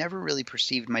that, I've never really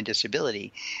perceived my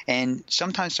disability. And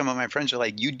sometimes some of my friends are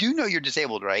like, you do know you're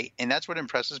disabled, right? And that's what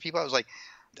impresses people. I was like,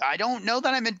 I don't know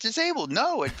that I'm disabled.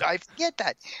 No, I forget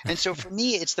that. And so for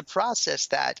me, it's the process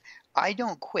that I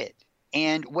don't quit.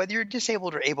 And whether you're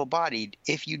disabled or able-bodied,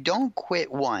 if you don't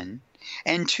quit, 1,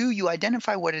 and 2, you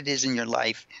identify what it is in your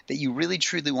life that you really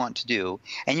truly want to do,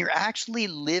 and you're actually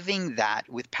living that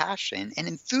with passion and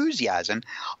enthusiasm,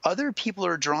 other people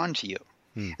are drawn to you.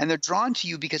 And they're drawn to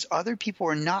you because other people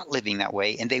are not living that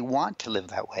way and they want to live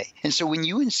that way. And so when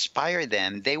you inspire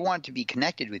them, they want to be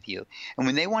connected with you. And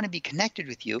when they want to be connected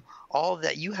with you, all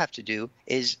that you have to do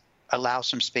is allow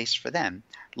some space for them,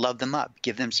 love them up,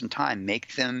 give them some time,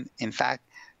 make them, in fact,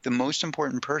 the most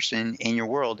important person in your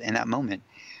world in that moment.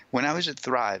 When I was at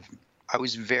Thrive, I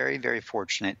was very, very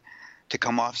fortunate to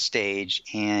come off stage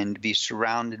and be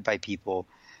surrounded by people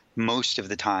most of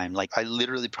the time. Like I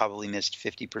literally probably missed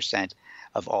 50%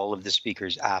 of all of the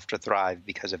speakers after Thrive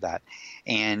because of that.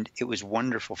 And it was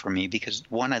wonderful for me because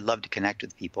 1, I love to connect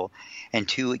with people, and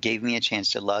 2, it gave me a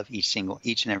chance to love each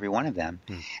and every one of them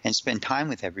and spend time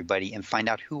with everybody and find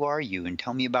out who are you and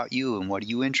tell me about you and what are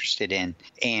you interested in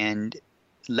and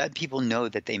let people know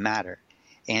that they matter.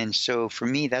 And so for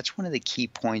me, that's one of the key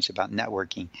points about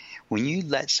networking. When you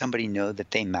let somebody know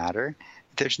that they matter,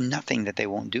 there's nothing that they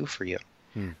won't do for you.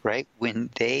 Right? When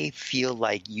they feel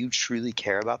like you truly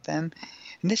care about them,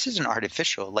 and this isn't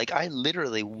artificial. Like I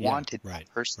literally wanted that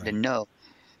person to know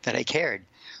that I cared.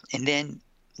 And then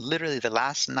literally the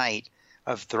last night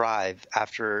of Thrive,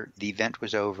 after the event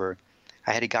was over,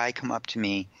 I had a guy come up to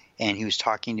me and he was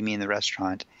talking to me in the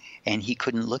restaurant and he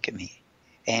couldn't look at me.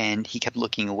 And he kept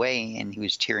looking away and he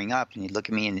was tearing up and he'd look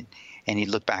at me and he'd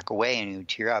look back away and he would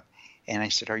tear up. And I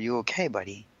said, "Are you okay,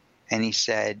 buddy?" And he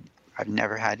said, "I've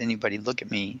never had anybody look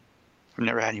at me. I've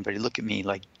never had anybody look at me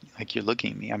like you're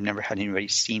looking at me. I've never had anybody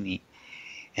see me."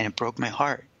 And it broke my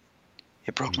heart.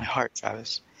 It broke my heart,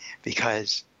 Travis,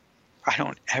 because I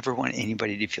don't ever want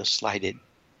anybody to feel slighted.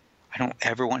 I don't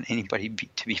ever want anybody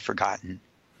to be forgotten.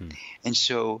 And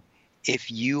so if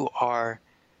you are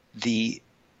the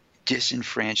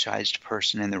disenfranchised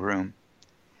person in the room,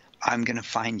 I'm going to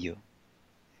find you.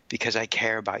 Because I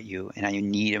care about you and I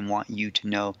need and want you to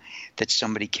know that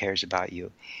somebody cares about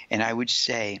you. And I would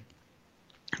say,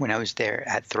 when I was there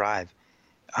at Thrive,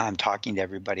 talking to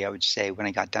everybody, I would say when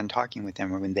I got done talking with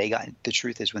them, or the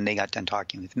truth is when they got done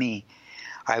talking with me,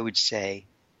 I would say,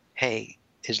 "Hey,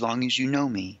 as long as you know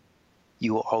me,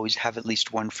 you will always have at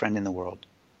least one friend in the world."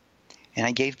 And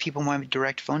I gave people my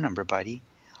direct phone number, buddy.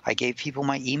 I gave people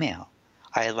my email.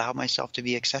 I allowed myself to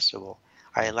be accessible.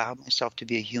 I allowed myself to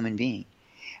be a human being.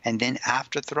 And then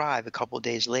after Thrive, a couple of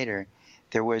days later,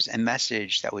 there was a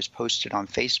message that was posted on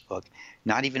Facebook,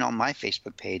 not even on my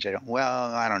Facebook page. I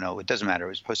don't know. It doesn't matter. It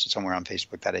was posted somewhere on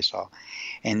Facebook that I saw.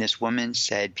 And this woman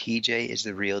said, "PJ is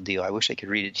the real deal." I wish I could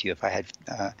read it to you. If I had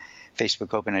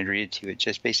Facebook open, I'd read it to you. It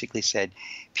just basically said,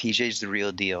 "PJ is the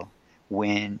real deal."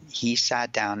 When he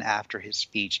sat down after his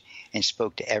speech and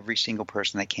spoke to every single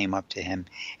person that came up to him,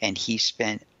 and he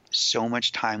spent so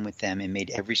much time with them and made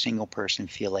every single person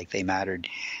feel like they mattered.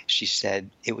 She said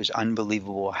it was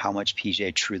unbelievable how much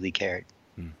PJ truly cared.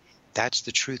 That's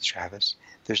the truth, Travis.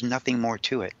 There's nothing more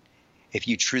to it. If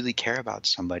you truly care about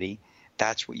somebody,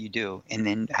 That's what you do. And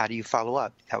then how do you follow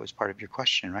up? That was part of your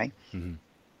question, right? Mm-hmm.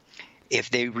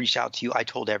 If they reach out to you, I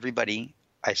told everybody,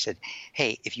 I said,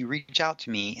 hey, if you reach out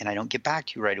to me and I don't get back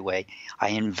to you right away, I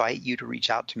invite you to reach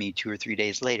out to me 2 or 3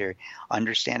 days later.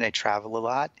 Understand I travel a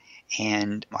lot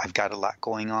and I've got a lot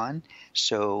going on.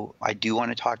 So I do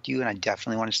want to talk to you and I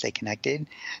definitely want to stay connected.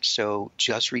 So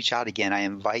just reach out again. I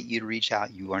invite you to reach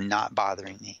out. You are not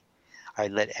bothering me. I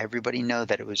let everybody know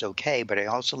that it was okay, but I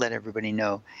also let everybody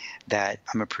know that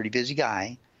I'm a pretty busy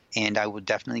guy and I will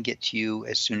definitely get to you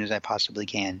as soon as I possibly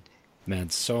can. Man,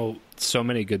 so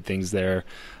many good things there.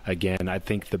 Again, I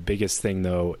think the biggest thing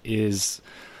though is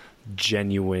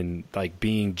genuine, like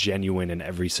being genuine in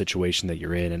every situation that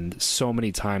you're in. And so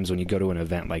many times when you go to an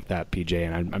event like that, PJ,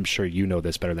 and I'm sure you know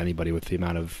this better than anybody with the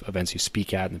amount of events you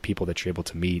speak at and the people that you're able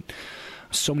to meet,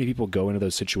 so many people go into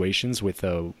those situations with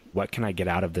a what can I get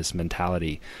out of this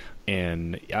mentality.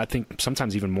 And I think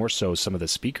sometimes even more so, some of the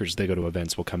speakers, they go to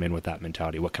events will come in with that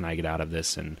mentality. What can I get out of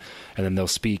this? And then they'll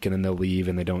speak and then they'll leave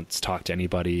and they don't talk to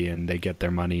anybody and they get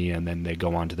their money and then they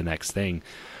go on to the next thing.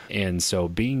 And so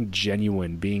being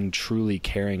genuine, being truly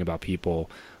caring about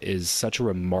people is such a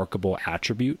remarkable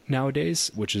attribute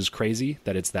nowadays, which is crazy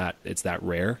that it's that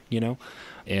rare, you know?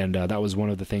 And that was one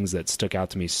of the things that stuck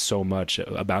out to me so much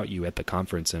about you at the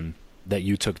conference, and that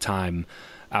you took time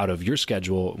out of your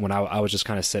schedule when I was just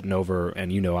kind of sitting over,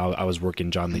 and I was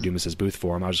working John Lee Dumas's booth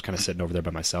for him. I was just kind of sitting over there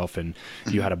by myself, and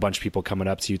you had a bunch of people coming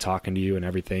up to you, talking to you and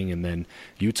everything. And then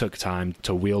you took time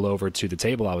to wheel over to the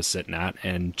table I was sitting at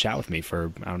and chat with me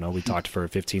for, I don't know, we talked for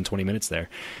 15, 20 minutes there,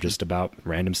 just about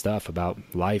random stuff, about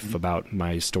life, about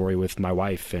my story with my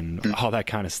wife and all that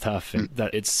kind of stuff. And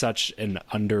that it's such an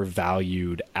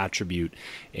undervalued attribute.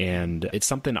 And it's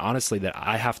something honestly that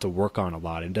I have to work on a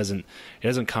lot. It doesn't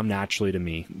come naturally to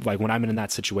me. Like when I'm in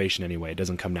that situation anyway, it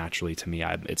doesn't come naturally to me.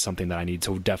 It's something that I need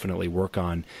to definitely work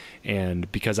on.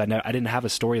 And because I didn't have a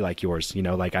story like yours,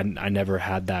 like I never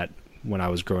had that when I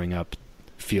was growing up,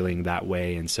 feeling that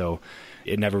way. And so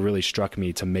it never really struck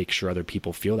me to make sure other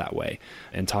people feel that way.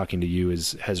 And talking to you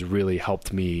has really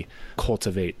helped me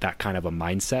cultivate that kind of a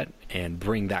mindset and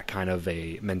bring that kind of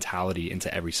a mentality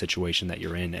into every situation that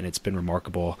you're in. And it's been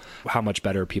remarkable how much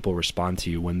better people respond to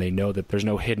you when they know that there's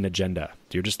no hidden agenda.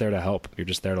 You're just there to help. You're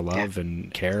just there to love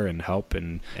and care and help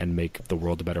and make the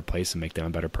world a better place and make them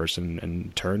a better person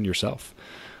and turn yourself.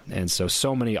 And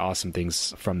so many awesome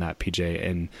things from that, PJ.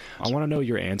 And I want to know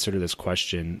your answer to this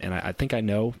question. And I think I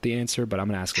know the answer, but I'm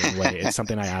going to ask it anyway. It's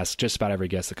something I ask just about every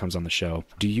guest that comes on the show.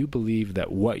 Do you believe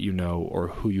that what you know or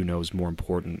who you know is more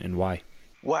important, and why?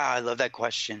 Wow, I love that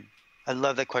question. I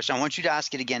want you to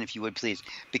ask it again, if you would, please,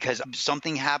 because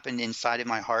something happened inside of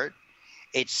my heart.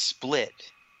 It split,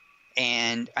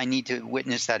 and I need to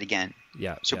witness that again.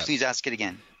 Yeah. So please ask it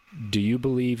again. Do you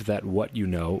believe that what you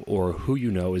know or who you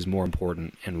know is more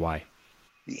important, and why?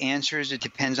 The answer is it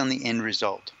depends on the end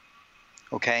result.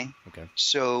 Okay? Okay.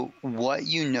 So what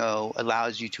you know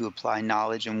allows you to apply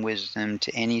knowledge and wisdom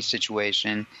to any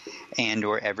situation and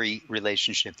or every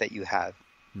relationship that you have.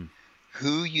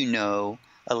 Who you know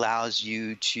allows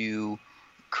you to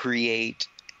create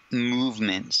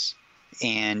movements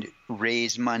and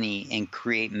raise money and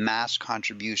create mass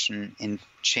contribution and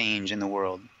change in the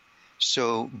world.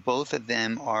 So both of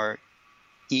them are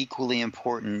equally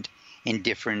important in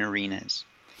different arenas.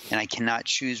 And I cannot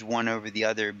choose one over the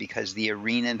other because the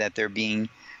arena that they're being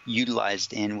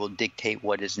utilized in will dictate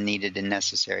what is needed and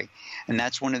necessary. And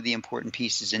that's one of the important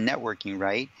pieces in networking,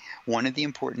 right? One of the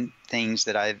important things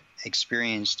that I've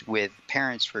experienced with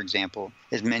parents, for example,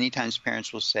 is many times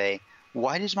parents will say,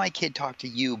 why does my kid talk to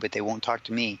you but they won't talk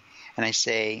to me? And I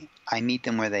say, I meet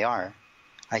them where they are.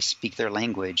 I speak their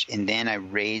language, and then I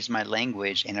raise my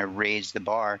language and I raise the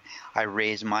bar. I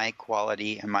raise my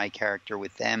quality and my character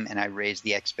with them, and I raise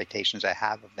the expectations I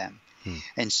have of them.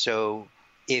 And so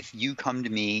if you come to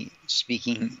me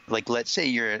speaking, like let's say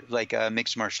you're like a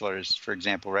mixed martial artist, for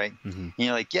example, right? And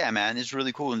you're like, yeah, man, it's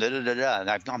really cool, and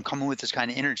I'm coming with this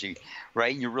kind of energy,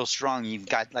 right? And you're real strong. You've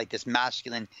got like this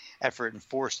masculine effort and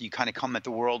force that you kind of come at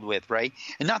the world with, right?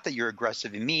 And not that you're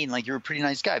aggressive and mean, like you're a pretty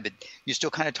nice guy, but you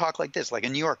still kind of talk like this, like a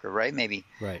New Yorker, right? Maybe.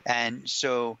 Right. And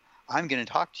so I'm going to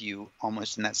talk to you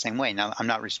almost in that same way. Now, I'm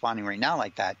not responding right now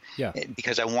like that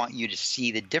because I want you to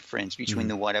see the difference between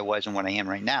the what I was and what I am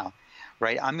right now.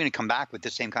 Right? I'm going to come back with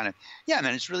the same kind of, yeah,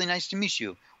 man, it's really nice to meet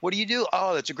you. What do you do?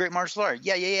 Oh, that's a great martial art.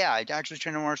 Yeah. I actually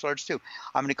train in martial arts too.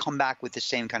 I'm going to come back with the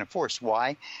same kind of force.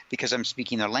 Why? Because I'm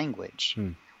speaking their language.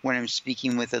 When I'm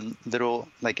speaking with a little,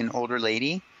 like an older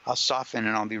lady, I'll soften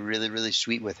and I'll be really, really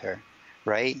sweet with her.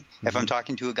 right? If I'm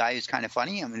talking to a guy who's kind of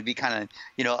funny, I'm going to be kind of,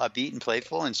 upbeat and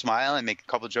playful and smile and make a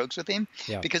couple jokes with him.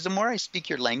 Yeah. Because the more I speak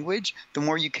your language, the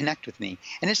more you connect with me.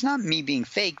 And it's not me being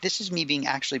fake. This is me being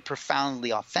actually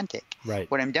profoundly authentic. Right.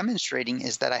 What I'm demonstrating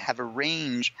is that I have a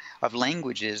range of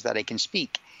languages that I can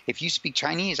speak. If you speak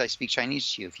Chinese, I speak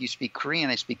Chinese to you. If you speak Korean,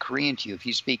 I speak Korean to you. If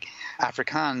you speak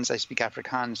Afrikaans, I speak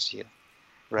Afrikaans to you.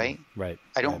 Right? Right.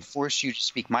 I don't force you to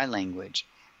speak my language.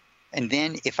 And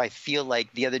then if I feel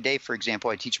like the other day, for example,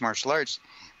 I teach martial arts,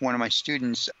 one of my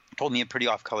students told me a pretty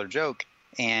off-color joke.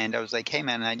 And I was like, hey,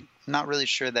 man, I'm not really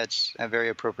sure that's a very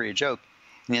appropriate joke.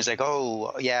 And he's like,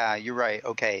 oh, yeah, you're right.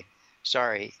 Okay,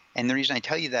 sorry. And the reason I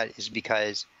tell you that is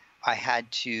because I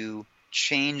had to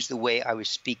change the way I was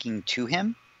speaking to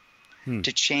him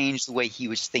to change the way he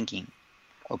was thinking.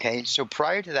 Okay, so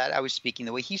prior to that, I was speaking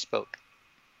the way he spoke.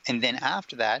 And then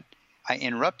after that, I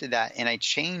interrupted that and I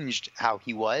changed how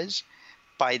he was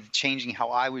by changing how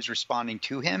I was responding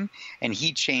to him, and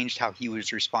he changed how he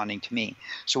was responding to me.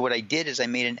 So what I did is I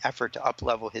made an effort to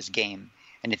up-level his game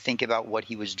and to think about what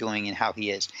he was doing and how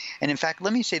he is. And in fact,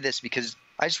 let me say this because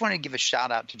I just want to give a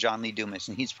shout out to John Lee Dumas,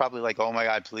 and he's probably like, oh my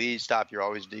God, please stop. You're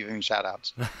always giving shout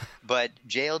outs. But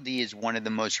JLD is one of the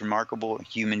most remarkable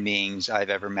human beings I've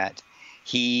ever met.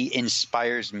 He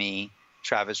inspires me,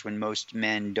 Travis, when most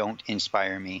men don't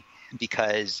inspire me.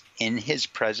 Because in his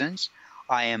presence,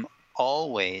 I am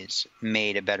always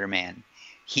made a better man.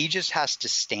 He just has to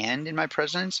stand in my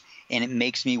presence, and it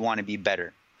makes me want to be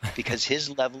better. Because his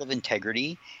level of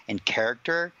integrity and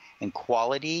character and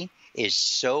quality is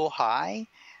so high,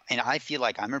 and I feel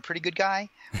like I'm a pretty good guy.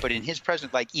 But in his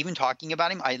presence, like even talking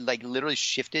about him, I like literally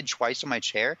shifted twice in my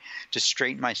chair to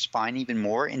straighten my spine even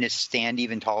more and to stand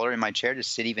even taller in my chair, to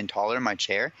sit even taller in my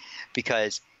chair,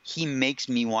 because he makes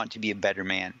me want to be a better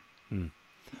man.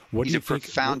 He's a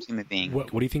profound human being.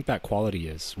 What do you think that quality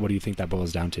is? What do you think that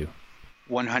boils down to?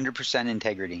 100%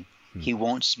 integrity. He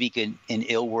won't speak an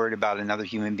ill word about another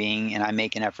human being, and I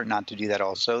make an effort not to do that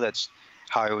also. That's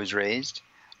how I was raised.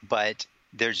 But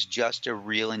there's just a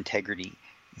real integrity.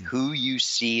 Who you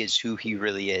see is who he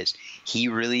really is. He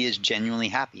really is genuinely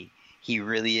happy. He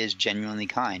really is genuinely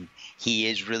kind. He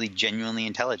is really genuinely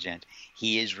intelligent.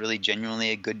 He is really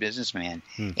genuinely a good businessman.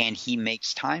 And he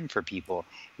makes time for people.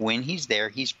 When he's there,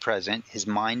 he's present. His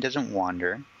mind doesn't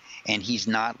wander. And he's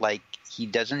not like, he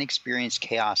doesn't experience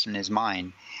chaos in his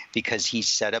mind because he's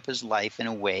set up his life in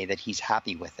a way that he's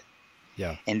happy with it.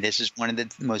 Yeah. And this is one of the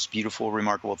most beautiful,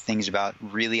 remarkable things about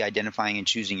really identifying and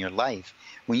choosing your life.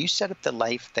 When you set up the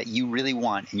life that you really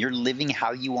want, and you're living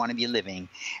how you want to be living,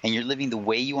 and you're living the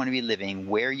way you want to be living,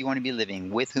 where you want to be living,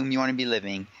 with whom you want to be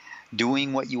living,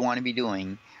 doing what you want to be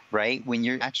doing, right? When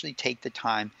you actually take the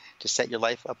time to set your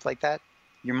life up like that,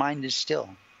 your mind is still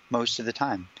most of the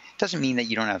time. Doesn't mean that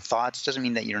you don't have thoughts, doesn't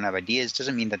mean that you don't have ideas,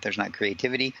 doesn't mean that there's not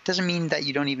creativity, doesn't mean that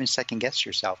you don't even second guess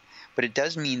yourself. But it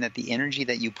does mean that the energy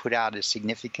that you put out is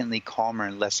significantly calmer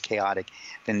and less chaotic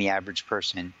than the average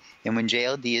person. And when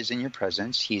JLD is in your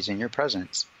presence, he's in your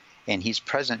presence, and he's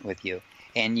present with you.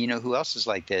 And you know who else is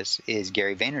like this is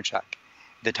Gary Vaynerchuk.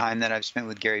 The time that I've spent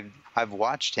with Gary, I've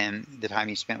watched him, the time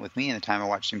he spent with me and the time I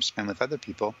watched him spend with other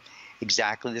people,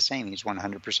 exactly the same. He's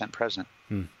 100% present.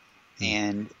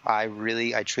 And I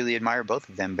truly admire both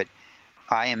of them, but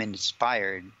I am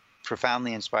inspired,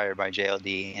 profoundly inspired by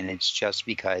JLD, and it's just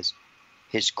because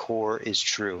his core is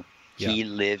true. Yeah. He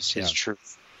lives his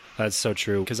truth. That's so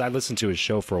true, because I listened to his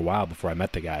show for a while before I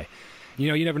met the guy. You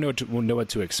know, you never know what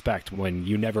to expect when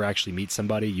you never actually meet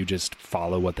somebody. You just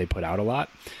follow what they put out a lot.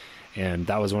 And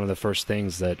that was one of the first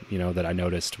things that, you know, that I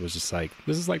noticed was just like,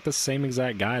 this is like the same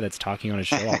exact guy that's talking on his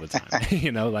show all the time.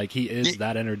 You know, like he is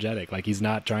that energetic. Like he's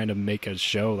not trying to make a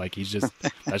show. Like he's just,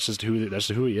 that's just who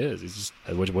he is. He's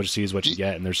just, what you see is what you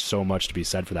get. And there's so much to be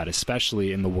said for that,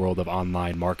 especially in the world of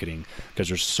online marketing, because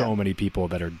there's so many people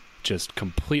that are just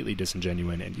completely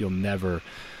disingenuous, and you'll never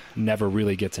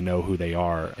really get to know who they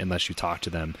are unless you talk to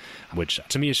them, which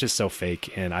to me is just so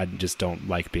fake, and I just don't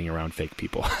like being around fake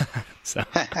people. So.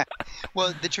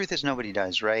 Well, the truth is nobody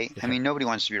does, right? Yeah. I mean, nobody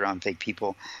wants to be around fake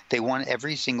people.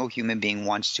 Every single human being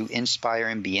wants to inspire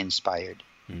and be inspired.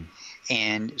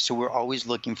 And so we're always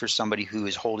looking for somebody who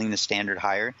is holding the standard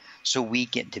higher, so we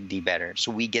get to be better,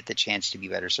 so we get the chance to be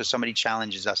better, so somebody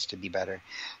challenges us to be better,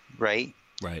 right?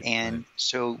 Right. And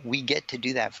so we get to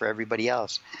do that for everybody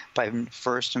else by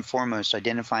first and foremost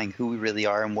identifying who we really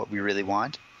are and what we really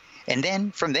want. And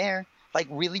then from there, like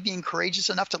really being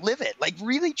courageous enough to live it, like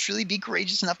really truly be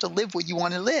courageous enough to live what you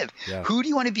want to live. Yeah. Who do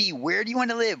you want to be? Where do you want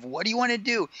to live? What do you want to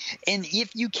do? And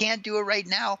if you can't do it right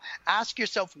now, ask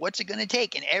yourself, what's it going to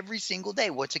take? And every single day,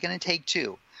 what's it going to take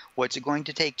too? What's it going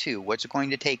to take 2? What's it going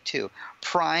to take 2?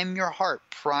 Prime your heart,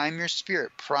 prime your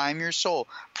spirit, prime your soul,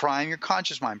 prime your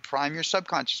conscious mind, prime your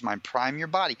subconscious mind, prime your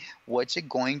body. What's it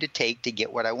going to take to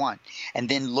get what I want? And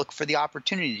then look for the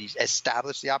opportunities,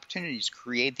 establish the opportunities,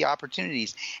 create the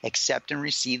opportunities, accept and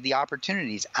receive the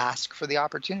opportunities, ask for the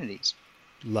opportunities.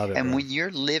 Love it. And bro. when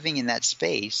you're living in that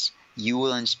space, you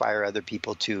will inspire other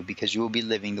people too, because you will be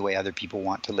living the way other people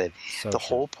want to live. The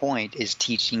whole point is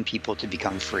teaching people to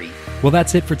become free. Well,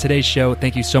 that's it for today's show.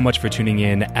 Thank you so much for tuning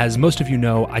in. As most of you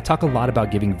know, I talk a lot about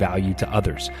giving value to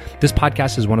others. This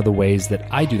podcast is one of the ways that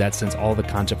I do that, since all the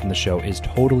content from the show is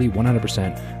totally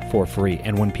 100% for free.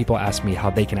 And when people ask me how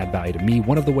they can add value to me,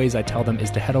 one of the ways I tell them is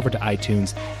to head over to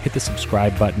iTunes, hit the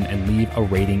subscribe button, and leave a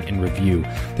rating and review.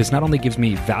 This not only gives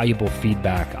me valuable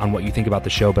feedback on what you think about the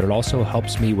show, but it also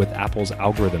helps me with Apple's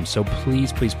algorithm. So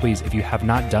please, please, please, if you have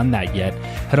not done that yet,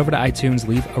 head over to iTunes,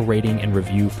 leave a rating and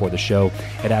review for the show.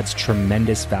 It adds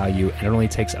tremendous value, and it only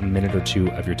takes a minute or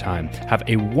 2 of your time. Have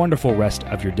a wonderful rest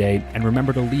of your day, and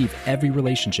remember to leave every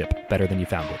relationship better than you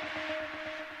found it.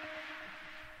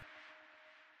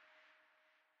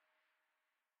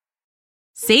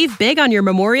 Save big on your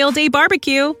Memorial Day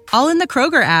barbecue, all in the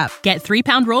Kroger app. Get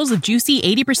 3-pound rolls of juicy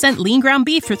 80% lean ground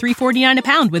beef for $3.49 a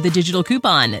pound with a digital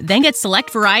coupon. Then get select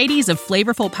varieties of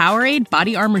flavorful Powerade,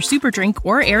 Body Armor Super Drink,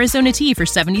 or Arizona tea for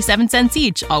 77 cents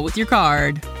each, all with your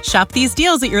card. Shop these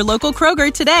deals at your local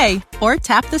Kroger today, or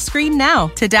tap the screen now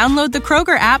to download the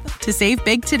Kroger app to save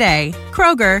big today.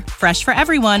 Kroger, fresh for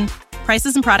everyone.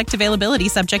 Prices and product availability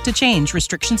subject to change.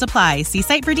 Restrictions apply. See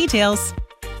site for details.